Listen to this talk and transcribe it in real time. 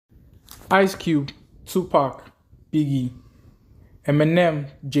Ice Cube, Tupac, Biggie, Eminem,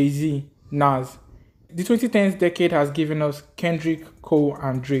 Jay-Z, Nas. The 2010s decade has given us Kendrick, Cole,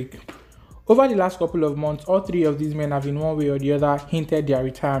 and Drake. Over the last couple of months, all three of these men have in one way or the other hinted their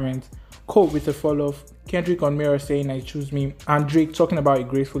retirement. Cole with a fall-off, Kendrick on Mirror saying I choose me, and Drake talking about a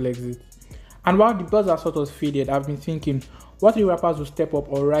graceful exit. And while the buzz has sort of faded, I've been thinking, what three rappers will step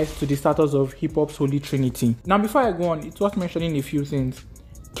up or rise to the status of hip-hop's holy trinity? Now before I go on, it's worth mentioning a few things.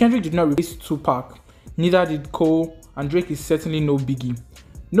 Kendrick did not replace Tupac, neither did Cole, and Drake is certainly no Biggie.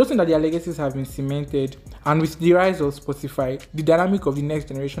 Noting that their legacies have been cemented, and with the rise of Spotify, the dynamic of the next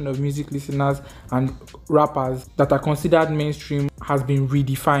generation of music listeners and rappers that are considered mainstream has been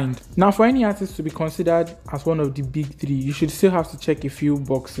redefined. Now, for any artist to be considered as one of the big three, you should still have to check a few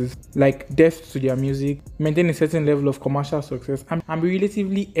boxes, like depth to their music, maintain a certain level of commercial success, and be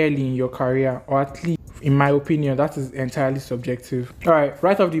relatively early in your career, or at least, in my opinion, that is entirely subjective. Alright,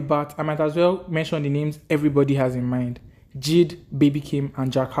 right off the bat, I might as well mention the names everybody has in mind. Jid, Baby Keem,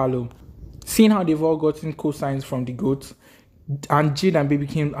 and Jack Harlow. Seeing how they've all gotten co-signs from the GOATs, and Jid and Baby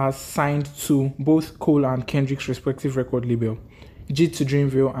Keem are signed to both Cole and Kendrick's respective record label, Jid to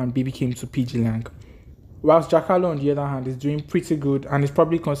Dreamville and Baby Keem to PG Lang. Whilst Jack Harlow on the other hand is doing pretty good and is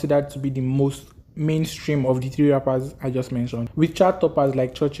probably considered to be the most mainstream of the three rappers I just mentioned, with chart toppers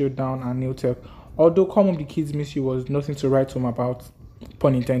like Churchill Down and Neil Tech, although Come Home the Kids Miss You was nothing to write home about,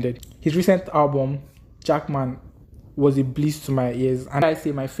 pun intended. His recent album, Jackman, was a bliss to my ears, and I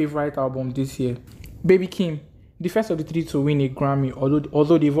say my favorite album this year. Baby Keem, the first of the three to win a Grammy,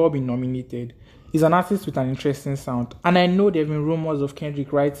 although they've all been nominated, is an artist with an interesting sound, and I know there have been rumors of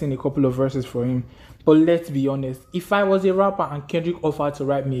Kendrick writing a couple of verses for him, but let's be honest, if I was a rapper and Kendrick offered to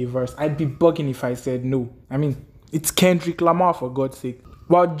write me a verse, I'd be bugging if I said no. I mean, it's Kendrick Lamar, for God's sake.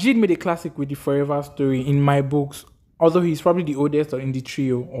 While Jid made a classic with the Forever Story in my books, although he's probably the oldest in the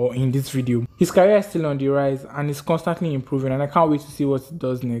trio or in this video, his career is still on the rise and is constantly improving, and I can't wait to see what he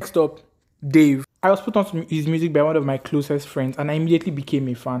does next. Next up, Dave. I was put on his music by one of my closest friends and I immediately became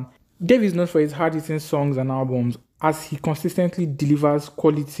a fan. Dave is known for his hard-hitting songs and albums, as he consistently delivers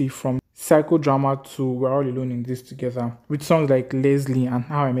quality from psychodrama to We're All Alone in This Together, with songs like Leslie and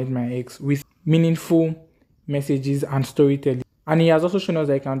How I Met My Ex, with meaningful messages and storytelling. And he has also shown us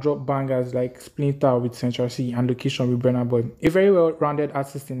that he can drop bangers like Splinter with Central C and Location with Burna Boy. A very well-rounded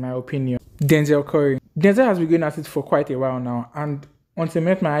artist in my opinion. Denzel Curry. Denzel has been going at it for quite a while now, and until I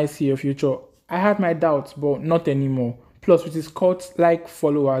met my eyes see your future, I had my doubts, but not anymore. Plus, with his cult-like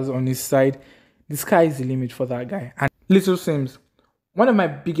followers on his side, the sky is the limit for that guy. And Little Sims. One of my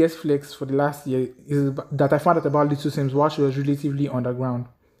biggest flex for the last year is that I found out about Little Sims while she was relatively underground.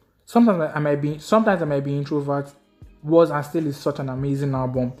 Sometimes I might be introvert, was and still is such an amazing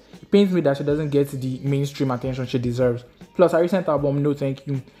album. It pains me that she doesn't get the mainstream attention she deserves. Plus, her recent album, No Thank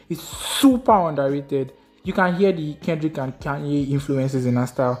You, is super underrated. You can hear the Kendrick and Kanye influences in her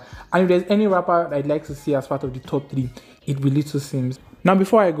style. And if there's any rapper I'd like to see as part of the top 3, it'd be Little Sims. Now,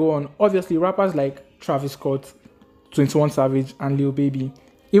 before I go on, obviously rappers like Travis Scott, 21 Savage, and Lil Baby,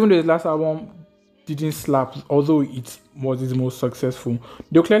 even though his last album didn't slap, although it was his most successful,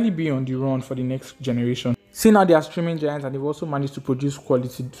 they'll clearly be on the run for the next generation. See, now they are streaming giants and they've also managed to produce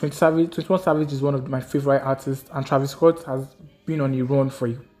quality. 21 Savage is one of my favorite artists, and Travis Scott has been on a run for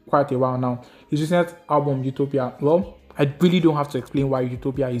quite a while now. His recent album, Utopia, well, I really don't have to explain why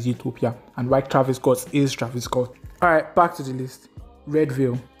Utopia is Utopia and why Travis Scott is Travis Scott. Alright, back to the list.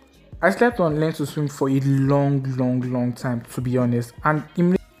 Redveil. I slept on Learn to Swim for a long time, to be honest, and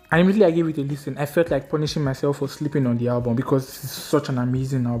immediately I gave it a listen. I felt like punishing myself for sleeping on the album because it's such an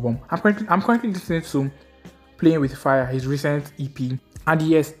amazing album. I'm currently listening to Playing with Fire, his recent EP, and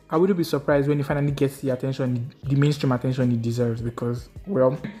yes, I wouldn't be surprised when he finally gets the mainstream attention he deserves, because,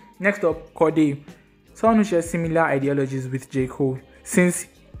 well. Next up, Corday, someone who shares similar ideologies with J. Cole. Since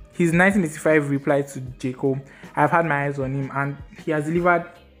his 1985 reply to J. Cole, I've had my eyes on him and he has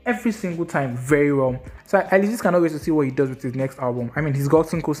delivered every single time very well. So I just cannot wait to see what he does with his next album. I mean, he's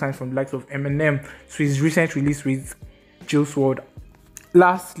gotten co-signs from the likes of Eminem to his recent release with Juice WRLD.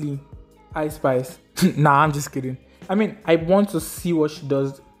 Lastly, Ice Spice. Nah, I'm just kidding. I mean, I want to see what she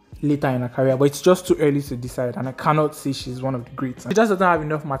does later in her career, but it's just too early to decide, and I cannot say she's one of the greats. She just doesn't have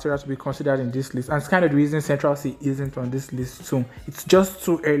enough material to be considered in this list, and it's kind of the reason Central C isn't on this list too. It's just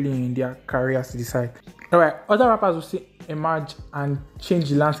too early in their careers to decide. Alright, other rappers will still emerge and change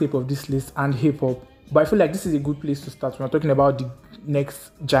the landscape of this list and hip-hop, but I feel like this is a good place to start when we're talking about the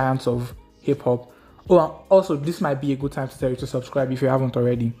next giants of hip-hop. Oh, and also, this might be a good time to tell you to subscribe if you haven't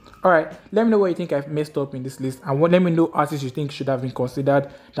already. Alright, let me know what you think I've messed up in this list, and let me know artists you think should have been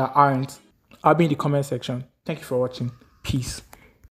considered that aren't. I'll be in the comment section. Thank you for watching. Peace.